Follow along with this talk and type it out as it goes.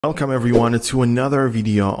Welcome everyone to another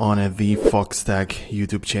video on the Foxtecc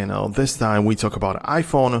YouTube channel. This time we talk about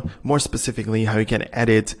iPhone, more specifically how you can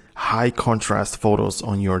edit high contrast photos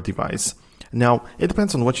on your device. Now, it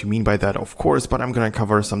depends on what you mean by that, of course, but I'm going to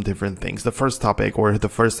cover some different things. The first topic or the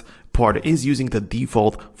first part is using the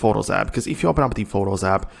default Photos app, because if you open up the Photos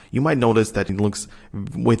app, you might notice that it looks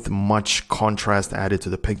with much contrast added to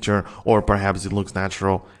the picture, or perhaps it looks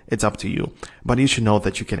natural. It's up to you. But you should know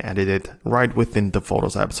that you can edit it right within the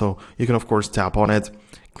Photos app. So you can, of course, tap on it,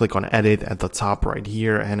 click on edit at the top right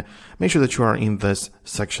here, and make sure that you are in this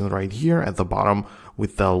section right here at the bottom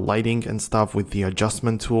with the lighting and stuff, with the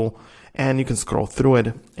adjustment tool. And you can scroll through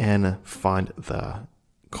it and find the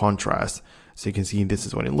contrast. So you can see this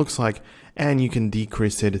is what it looks like, and you can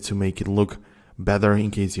decrease it to make it look better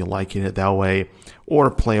in case you like it that way,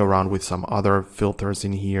 or play around with some other filters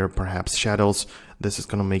in here, perhaps shadows. This is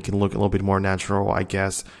going to make it look a little bit more natural, I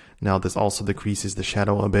guess. Now this also decreases the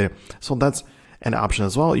shadow a bit. So that's an option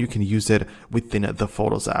as well. You can use it within the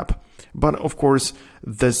Photos app. But of course,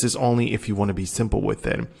 this is only if you want to be simple with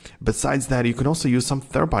it. Besides that, you can also use some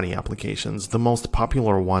third-party applications. The most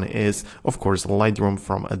popular one is, of course, Lightroom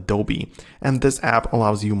from Adobe. And this app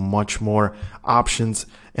allows you much more options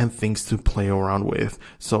and things to play around with.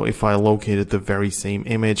 So if I located the very same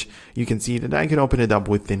image, you can see that I can open it up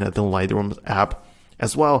within the Lightroom app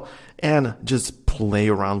as well and just play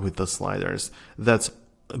around with the sliders. That's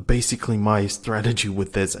basically my strategy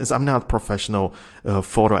with this, is I'm not a professional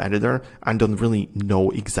photo editor. I don't really know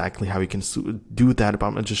exactly how you can do that, but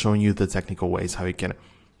I'm just showing you the technical ways how you can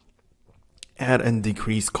add and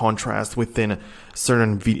decrease contrast within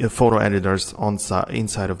certain photo editors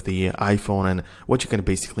inside of the iPhone, and what you can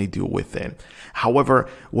basically do with it. However,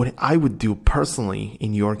 what I would do personally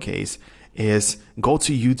in your case is go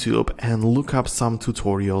to YouTube and look up some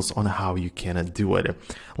tutorials on how you can do it.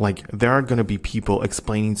 Like, there are going to be people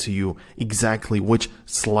explaining to you exactly which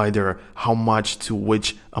slider, how much to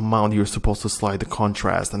which amount you're supposed to slide the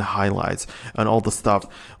contrast and highlights and all the stuff.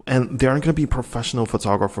 And there are going to be professional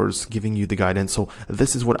photographers giving you the guidance. So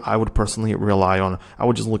this is what I would personally rely on. I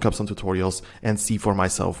would just look up some tutorials and see for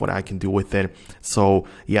myself what I can do with it. So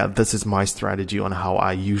yeah, this is my strategy on how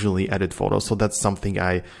I usually edit photos. So that's something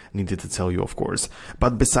I needed to tell you, of course.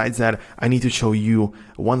 But besides that, I need to show you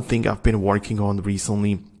one thing I've been working on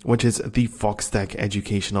recently, which is the Foxtecc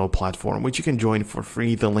educational platform, which you can join for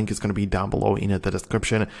free. The link is going to be down below in the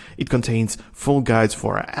description. It contains full guides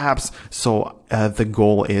for apps. So the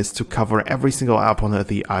goal is to cover every single app on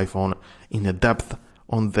the iPhone in depth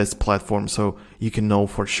on this platform, so you can know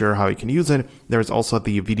for sure how you can use it. There's also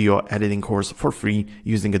the video editing course for free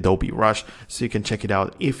using Adobe Rush, so you can check it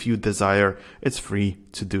out if you desire. It's free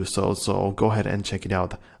to do so, so go ahead and check it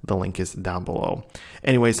out. The link is down below.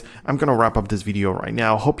 Anyways, I'm gonna wrap up this video right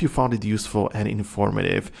now. Hope you found it useful and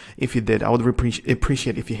informative. If you did, I would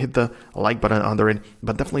appreciate if you hit the like button under it,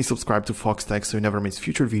 but definitely subscribe to Foxtecc so you never miss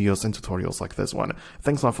future videos and tutorials like this one.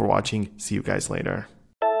 Thanks a lot for watching. See you guys later.